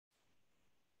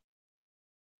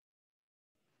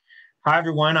Hi,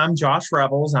 everyone. I'm Josh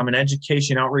Revels. I'm an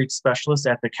education outreach specialist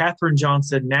at the Katherine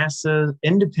Johnson NASA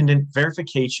Independent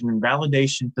Verification and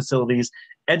Validation Facilities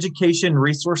Education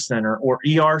Resource Center, or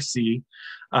ERC,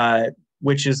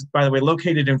 which is, by the way,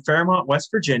 located in Fairmont, West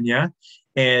Virginia,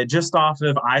 and just off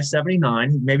of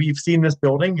I-79. Maybe you've seen this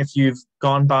building if you've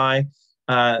gone by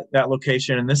that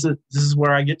location. And this is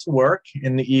where I get to work,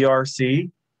 in the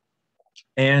ERC.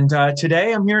 And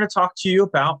today I'm here to talk to you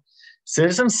about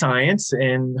citizen science,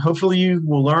 and hopefully you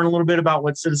will learn a little bit about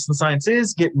what citizen science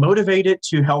is, get motivated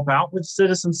to help out with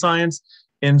citizen science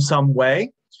in some way.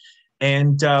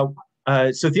 And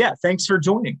thanks for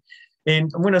joining. And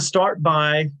I'm going to start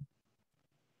by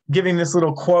giving this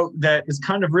little quote that is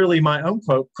kind of really my own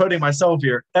quote, quoting myself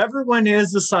here. Everyone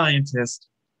is a scientist,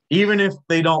 even if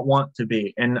they don't want to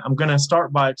be. And I'm going to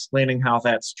start by explaining how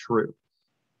that's true.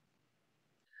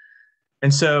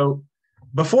 And so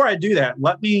before I do that,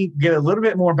 let me get a little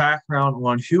bit more background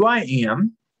on who I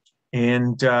am.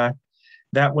 And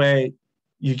that way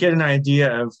you get an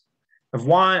idea of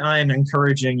why I am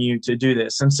encouraging you to do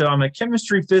this. And so I'm a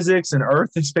chemistry, physics, and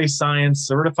earth and space science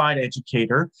certified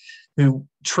educator who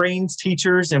trains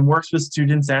teachers and works with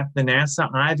students at the NASA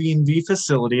IV&V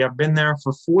facility. I've been there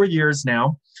for 4 years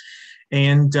now.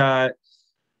 And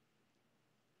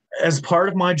as part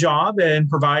of my job in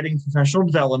providing professional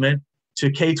development to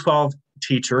K-12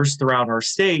 teachers throughout our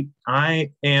state, I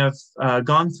have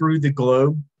gone through the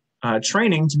Globe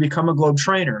training to become a Globe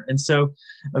trainer. And so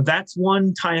that's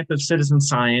one type of citizen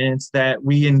science that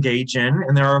we engage in.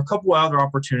 And there are a couple other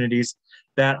opportunities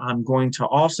that I'm going to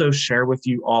also share with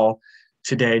you all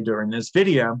today during this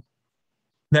video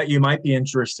that you might be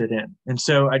interested in. And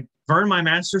so I earned my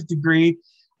master's degree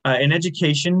in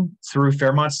education through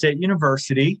Fairmont State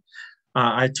University.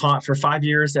 I taught for 5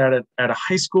 years at a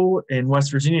high school in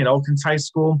West Virginia, at Elkins High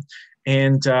School.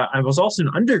 And I was also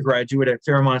an undergraduate at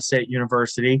Fairmont State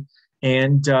University.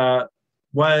 And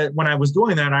when I was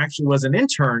doing that, I actually was an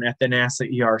intern at the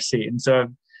NASA ERC. And so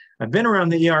I've been around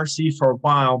the ERC for a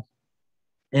while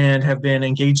and have been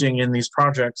engaging in these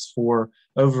projects for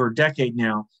over a decade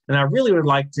now. And I really would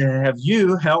like to have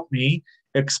you help me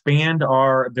expand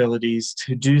our abilities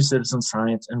to do citizen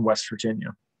science in West Virginia.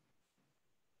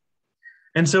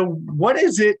 And so what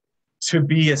is it to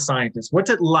be a scientist? What's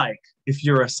it like if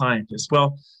you're a scientist?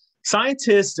 Well,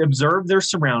 scientists observe their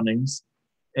surroundings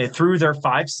through their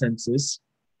 5 senses.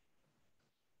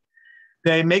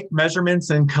 They make measurements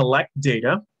and collect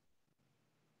data.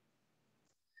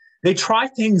 They try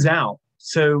things out.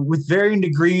 So with varying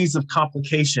degrees of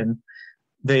complication,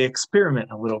 they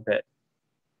experiment a little bit.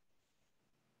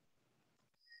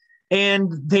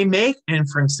 And they make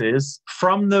inferences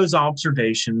from those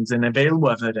observations and available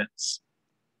evidence.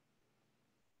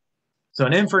 So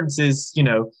an inference is,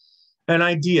 an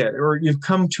idea, or you've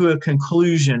come to a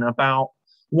conclusion about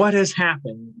what has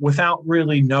happened without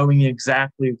really knowing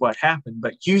exactly what happened,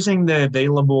 but using the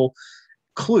available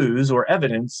clues or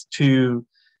evidence to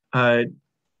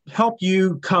help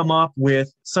you come up with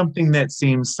something that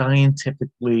seems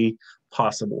scientifically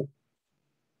possible.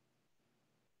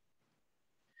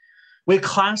 We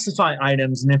classify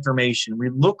items and information. We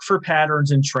look for patterns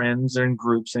and trends and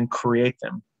groups and create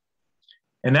them.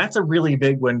 And that's a really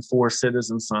big one for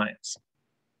citizen science.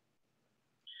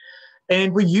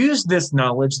 And we use this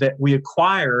knowledge that we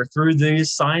acquire through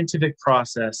these scientific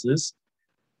processes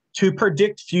to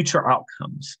predict future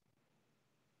outcomes.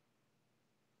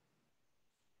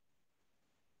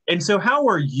 And so how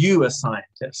are you a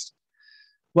scientist?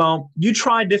 Well, you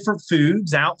try different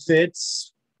foods,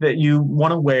 outfits that you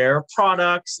want to wear,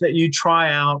 products that you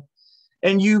try out,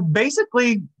 and you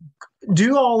basically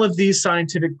do all of these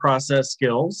scientific process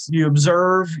skills. You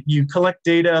observe, you collect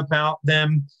data about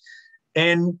them,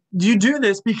 and you do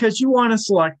this because you want to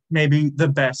select maybe the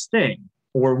best thing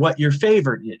or what your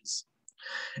favorite is.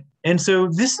 And so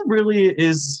this really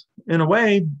is, in a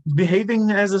way, behaving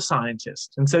as a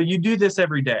scientist. And so you do this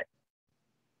every day.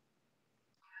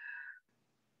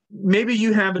 Maybe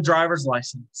you have a driver's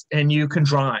license and you can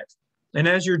drive. And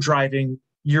as you're driving,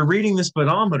 you're reading the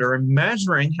speedometer and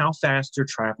measuring how fast you're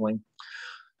traveling.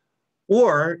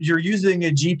 Or you're using a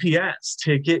GPS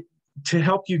to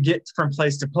help you get from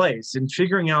place to place and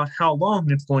figuring out how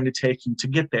long it's going to take you to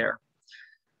get there.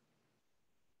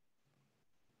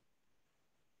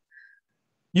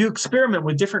 You experiment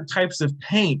with different types of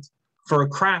paint for a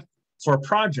craft, for a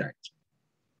project.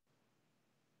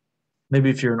 Maybe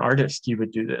if you're an artist, you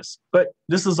would do this. But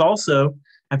this is also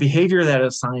a behavior that a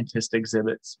scientist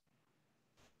exhibits.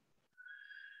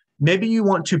 Maybe you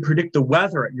want to predict the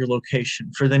weather at your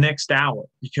location for the next hour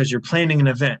because you're planning an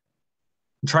event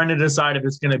and trying to decide if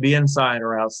it's going to be inside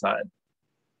or outside.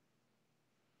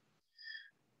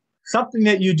 Something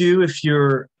that you do if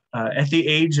you're at the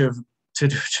age of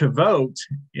to vote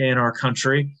in our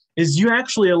country is you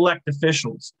actually elect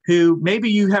officials who maybe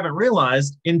you haven't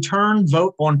realized in turn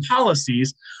vote on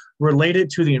policies related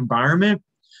to the environment,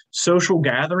 social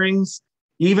gatherings,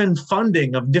 even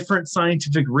funding of different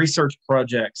scientific research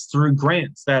projects through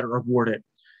grants that are awarded.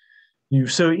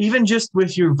 So even just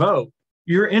with your vote,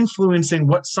 you're influencing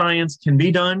what science can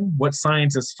be done, what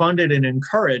science is funded and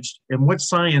encouraged, and what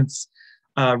science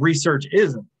research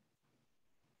isn't.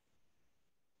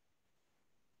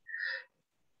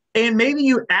 And maybe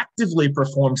you actively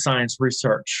perform science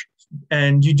research,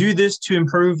 and you do this to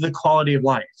improve the quality of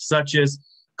life, such as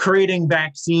creating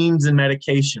vaccines and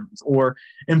medications, or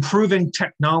improving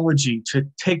technology to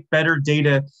take better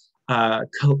data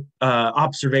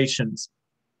observations.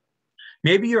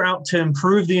 Maybe you're out to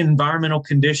improve the environmental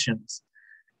conditions,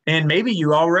 and maybe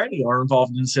you already are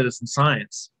involved in citizen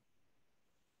science.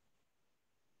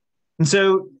 And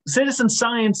so citizen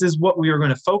science is what we are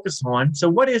going to focus on. So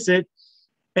what is it,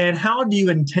 and how do you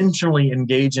intentionally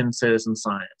engage in citizen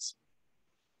science?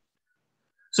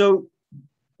 So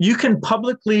you can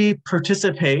publicly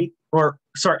participate,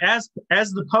 as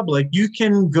the public, you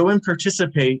can go and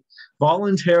participate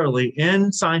voluntarily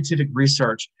in scientific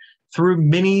research through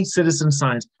many citizen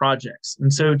science projects.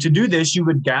 And so to do this, you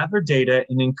would gather data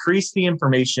and increase the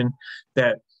information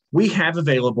that we have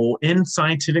available in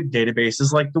scientific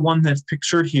databases like the one that's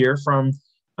pictured here from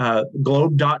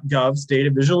globe.gov's data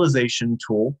visualization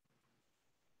tool.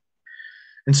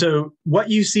 And so what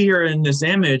you see here in this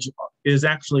image is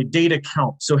actually data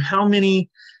count. So how many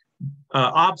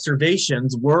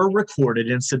observations were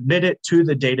recorded and submitted to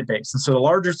the database. And so the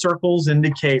larger circles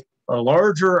indicate a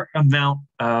larger amount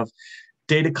of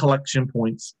data collection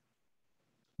points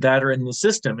that are in the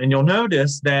system. And you'll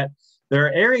notice that there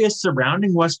are areas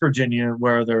surrounding West Virginia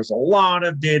where there's a lot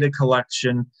of data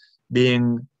collection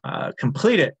being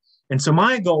completed. And so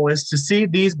my goal is to see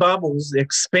these bubbles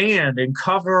expand and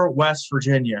cover West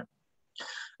Virginia.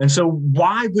 And so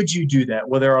why would you do that?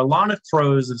 Well, there are a lot of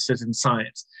pros of citizen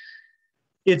science.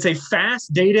 It's a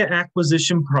fast data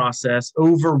acquisition process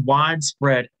over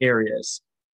widespread areas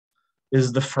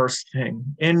is the first thing.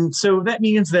 And so that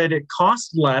means that it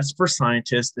costs less for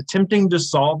scientists attempting to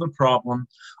solve a problem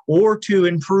or to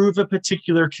improve a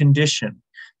particular condition.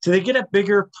 So they get a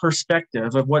bigger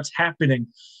perspective of what's happening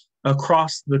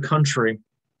across the country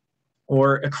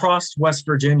or across West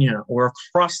Virginia or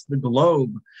across the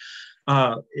globe,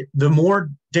 the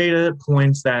more data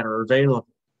points that are available.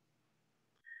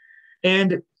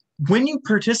 And when you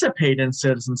participate in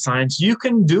citizen science, you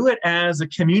can do it as a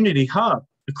community hub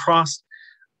across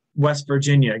West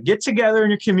Virginia. Get together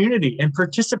in your community and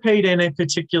participate in a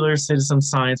particular citizen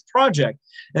science project,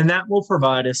 and that will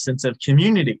provide a sense of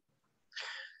community.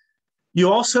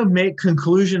 You also make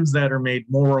conclusions that are made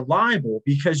more reliable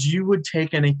because you would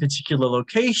take in a particular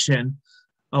location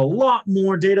a lot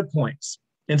more data points.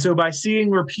 And so by seeing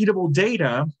repeatable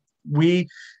data, we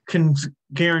can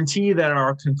guarantee that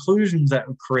our conclusions that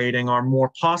we're creating are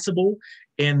more possible,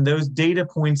 and those data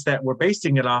points that we're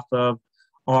basing it off of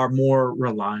are more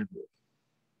reliable.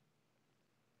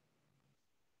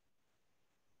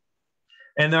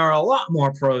 And there are a lot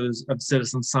more pros of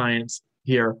citizen science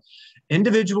here.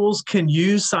 Individuals can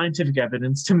use scientific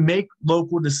evidence to make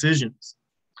local decisions.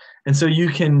 And so you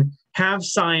can have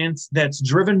science that's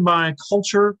driven by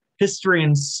culture, history,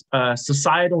 and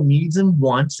societal needs and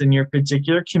wants in your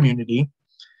particular community.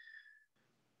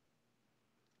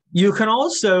 You can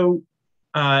also,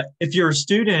 if you're a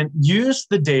student, use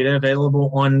the data available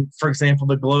on, for example,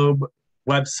 the Globe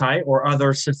website or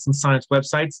other citizen science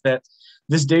websites that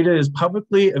this data is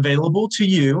publicly available to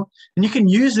you, and you can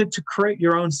use it to create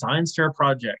your own science fair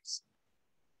projects.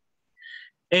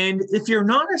 And if you're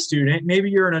not a student, maybe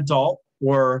you're an adult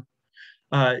or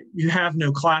you have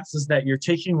no classes that you're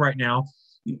taking right now,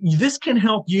 this can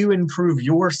help you improve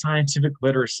your scientific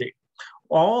literacy.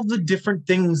 All the different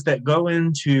things that go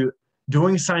into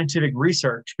doing scientific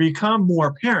research become more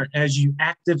apparent as you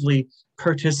actively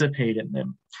participate in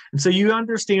them. And so you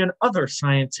understand other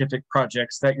scientific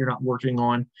projects that you're not working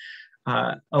on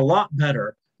a lot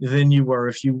better than you were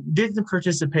if you didn't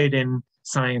participate in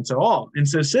science at all. And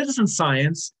so citizen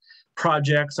science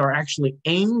projects are actually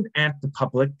aimed at the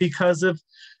public because of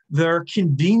their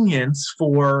convenience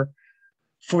for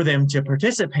them to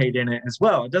participate in it as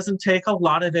well. It doesn't take a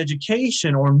lot of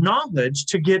education or knowledge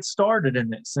to get started in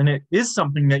this. And it is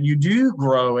something that you do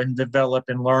grow and develop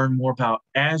and learn more about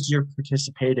as you're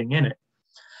participating in it.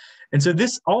 And so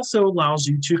this also allows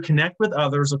you to connect with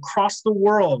others across the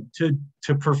world to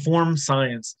perform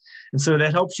science. And so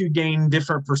that helps you gain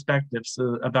different perspectives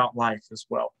about life as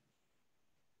well.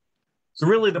 So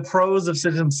really the pros of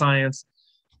citizen science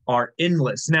are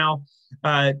endless. Now,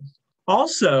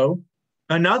 also,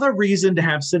 another reason to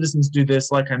have citizens do this,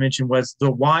 like I mentioned, was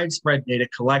the widespread data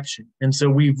collection. And so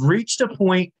we've reached a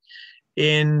point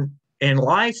in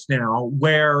life now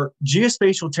where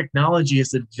geospatial technology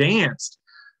is advanced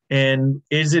and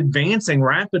is advancing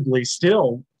rapidly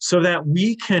still, so that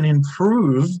we can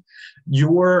improve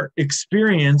your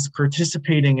experience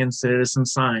participating in citizen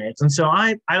science. And so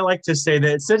I like to say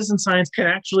that citizen science can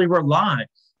actually rely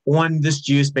on this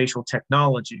geospatial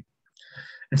technology.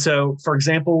 And so, for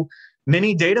example,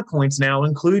 many data points now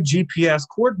include GPS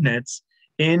coordinates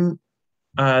in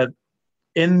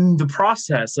the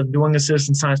process of doing a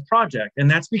citizen science project.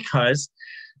 And that's because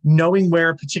knowing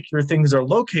where particular things are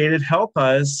located help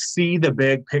us see the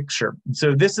big picture.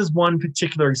 So this is one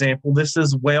particular example. This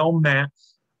is well mapped,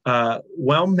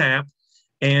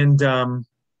 and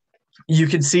you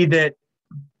can see that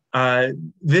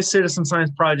this citizen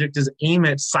science project is aimed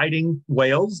at sighting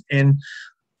whales and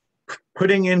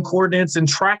putting in coordinates and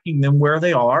tracking them where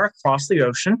they are across the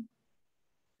ocean.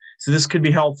 So this could be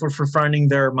helpful for finding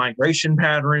their migration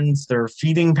patterns, their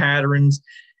feeding patterns,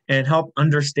 and help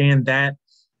understand that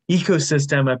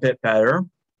ecosystem a bit better,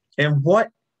 and what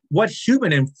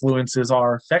human influences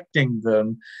are affecting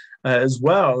them as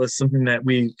well is something that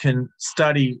we can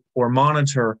study or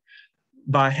monitor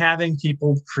by having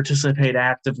people participate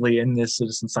actively in this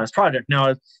citizen science project.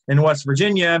 Now, in West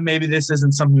Virginia, maybe this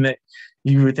isn't something that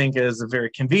you would think is very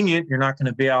convenient. You're not going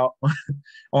to be out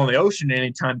on the ocean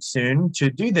anytime soon to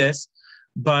do this,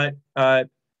 but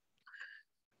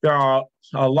there are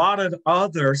a lot of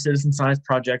other citizen science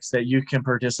projects that you can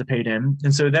participate in.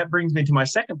 And so that brings me to my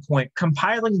second point.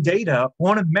 Compiling data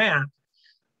on a map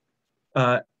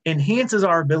enhances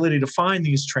our ability to find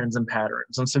these trends and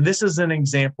patterns. And so this is an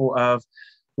example of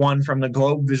one from the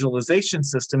Globe Visualization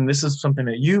System. This is something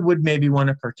that you would maybe want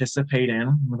to participate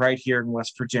in right here in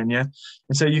West Virginia.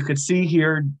 And so you could see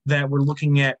here that we're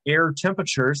looking at air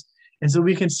temperatures. And so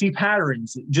we can see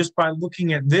patterns just by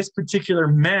looking at this particular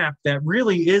map that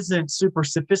really isn't super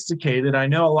sophisticated. I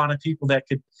know a lot of people that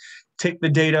could take the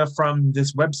data from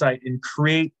this website and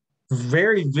create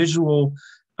very visual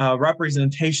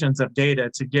representations of data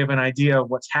to give an idea of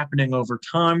what's happening over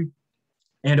time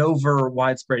and over a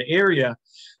widespread area.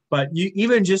 But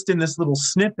even just in this little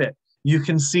snippet, you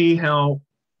can see how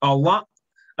a lot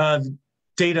of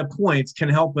data points can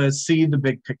help us see the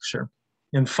big picture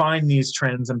and find these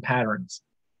trends and patterns.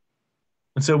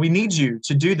 And so we need you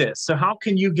to do this. So how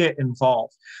can you get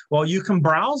involved? Well, you can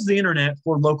browse the internet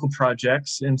for local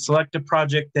projects and select a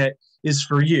project that is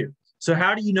for you. So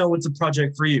how do you know what's a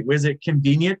project for you? Is it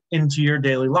convenient into your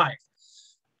daily life?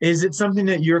 Is it something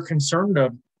that you're concerned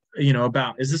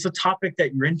about? Is this a topic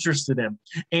that you're interested in?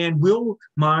 And will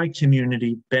my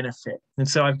community benefit? And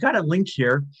so I've got a link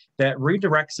here that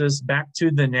redirects us back to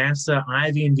the NASA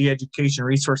IV&V Education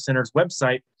Resource Center's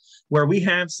website, where we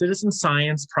have citizen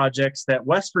science projects that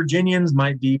West Virginians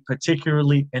might be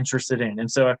particularly interested in.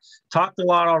 And so I've talked a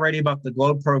lot already about the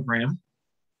GLOBE program.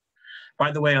 By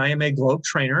the way, I am a GLOBE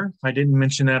trainer. I didn't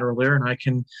mention that earlier, and I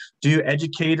can do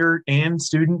educator and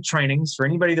student trainings for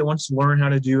anybody that wants to learn how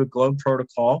to do a GLOBE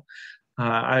protocol.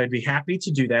 I would be happy to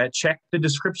do that. Check the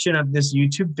description of this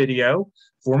YouTube video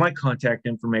for my contact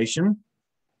information.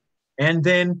 And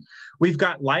then we've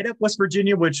got Light Up West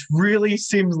Virginia, which really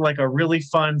seems like a really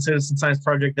fun citizen science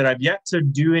project that I've yet to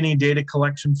do any data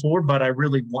collection for, but I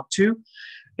really want to.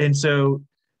 And so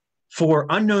for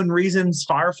unknown reasons,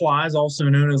 fireflies, also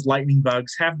known as lightning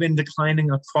bugs, have been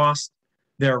declining across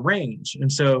their range.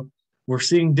 And so we're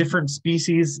seeing different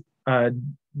species,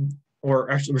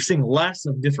 or actually we're seeing less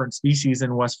of different species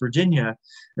in West Virginia.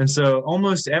 And so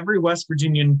almost every West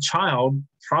Virginian child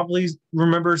probably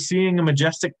remembers seeing a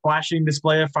majestic flashing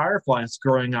display of fireflies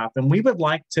growing up. And we would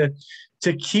like to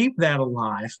keep that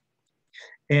alive.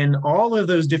 And all of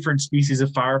those different species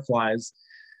of fireflies,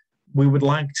 we would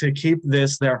like to keep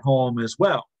this their home as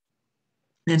well.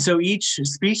 And so each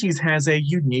species has a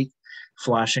unique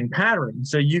flashing pattern.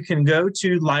 So you can go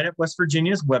to Light Up West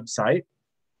Virginia's website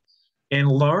and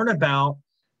learn about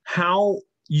how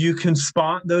you can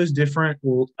spot those different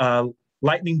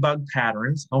lightning bug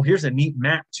patterns. Oh, here's a neat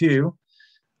map too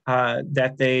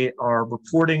that they are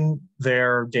reporting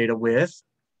their data with.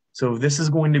 So this is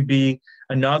going to be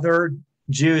another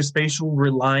geospatial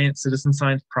reliant citizen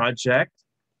science project.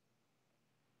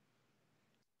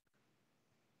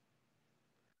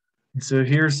 So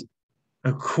here's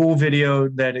a cool video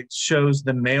that it shows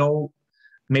the male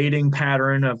mating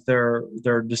pattern of their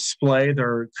display,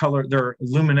 their color, their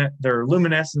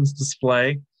luminescence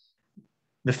display.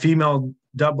 The female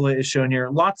doublet is shown here.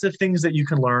 Lots of things that you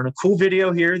can learn. A cool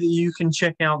video here that you can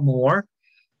check out more.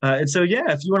 And so,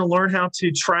 yeah, if you want to learn how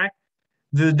to track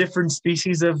the different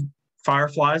species of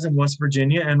fireflies in West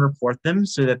Virginia and report them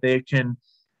so that they can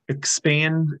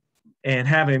expand and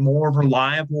have a more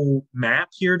reliable map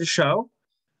here to show,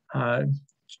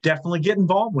 definitely get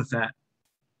involved with that.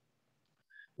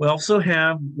 We also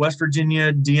have West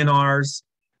Virginia DNR's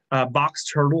box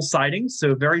turtle sightings,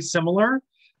 so very similar.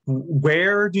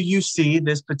 Where do you see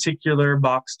this particular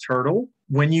box turtle?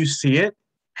 When you see it,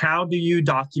 how do you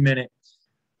document it?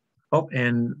 Oh,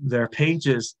 and their page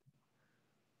has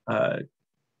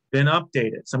been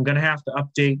updated. So I'm going to have to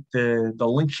update the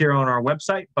link here on our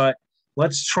website, but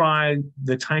let's try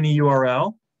the tiny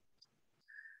URL.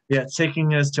 Yeah, it's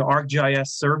taking us to ArcGIS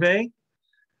survey.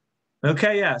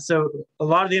 Okay, yeah, so a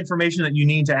lot of the information that you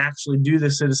need to actually do the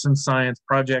citizen science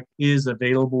project is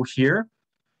available here.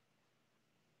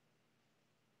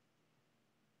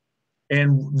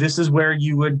 And this is where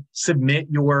you would submit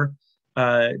your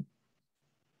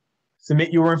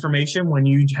information when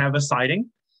you have a sighting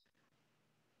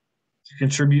to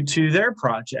contribute to their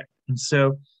project. And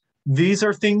so these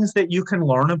are things that you can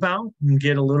learn about and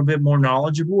get a little bit more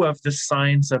knowledgeable of the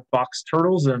science of box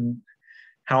turtles and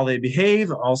how they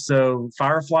behave, also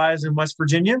fireflies in West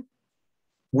Virginia.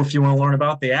 Or if you want to learn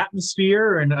about the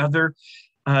atmosphere and other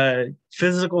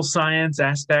physical science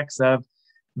aspects of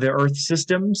the Earth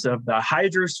systems, of the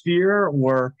hydrosphere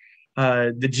or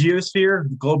the geosphere,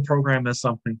 the GLOBE program is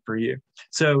something for you.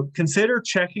 So consider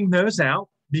checking those out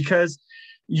because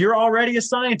you're already a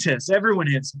scientist. Everyone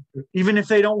is. Even if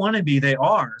they don't want to be, they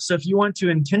are. So if you want to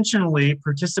intentionally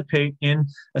participate in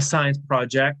a science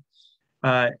project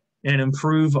and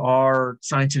improve our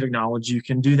scientific knowledge, you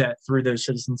can do that through those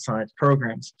citizen science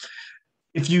programs.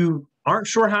 If you aren't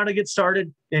sure how to get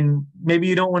started, and maybe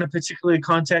you don't want to particularly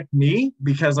contact me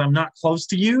because I'm not close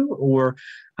to you, or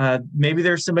maybe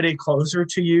there's somebody closer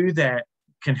to you that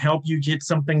can help you get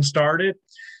something started,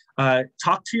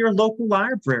 talk to your local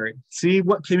library, see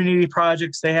what community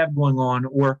projects they have going on,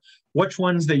 or which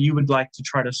ones that you would like to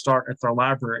try to start at their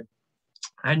library.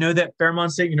 I know that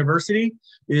Fairmont State University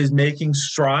is making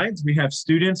strides. We have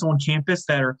students on campus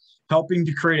that are helping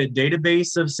to create a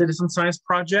database of citizen science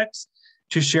projects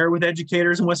to share with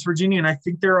educators in West Virginia. And I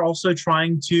think they're also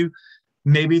trying to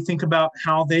maybe think about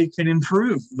how they can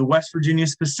improve the West Virginia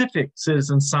specific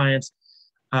citizen science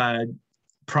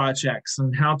projects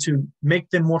and how to make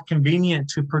them more convenient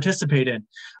to participate in.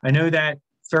 I know that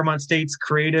Fairmont State's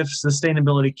Creative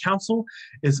Sustainability Council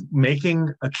is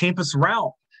making a campus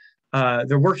route.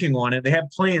 They're working on it. They have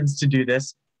plans to do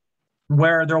this,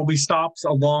 where there will be stops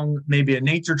along maybe a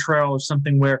nature trail or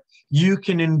something where you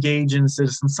can engage in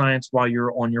citizen science while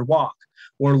you're on your walk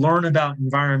or learn about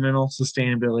environmental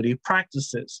sustainability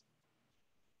practices.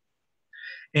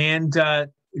 And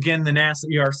again, the NASA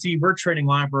ERC, we're training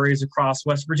libraries across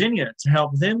West Virginia to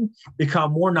help them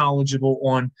become more knowledgeable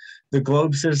on the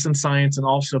GLOBE citizen science and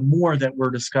also more that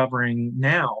we're discovering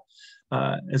now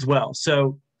as well.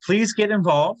 So please get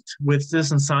involved with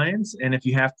citizen science. And if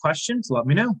you have questions, let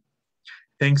me know.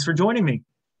 Thanks for joining me.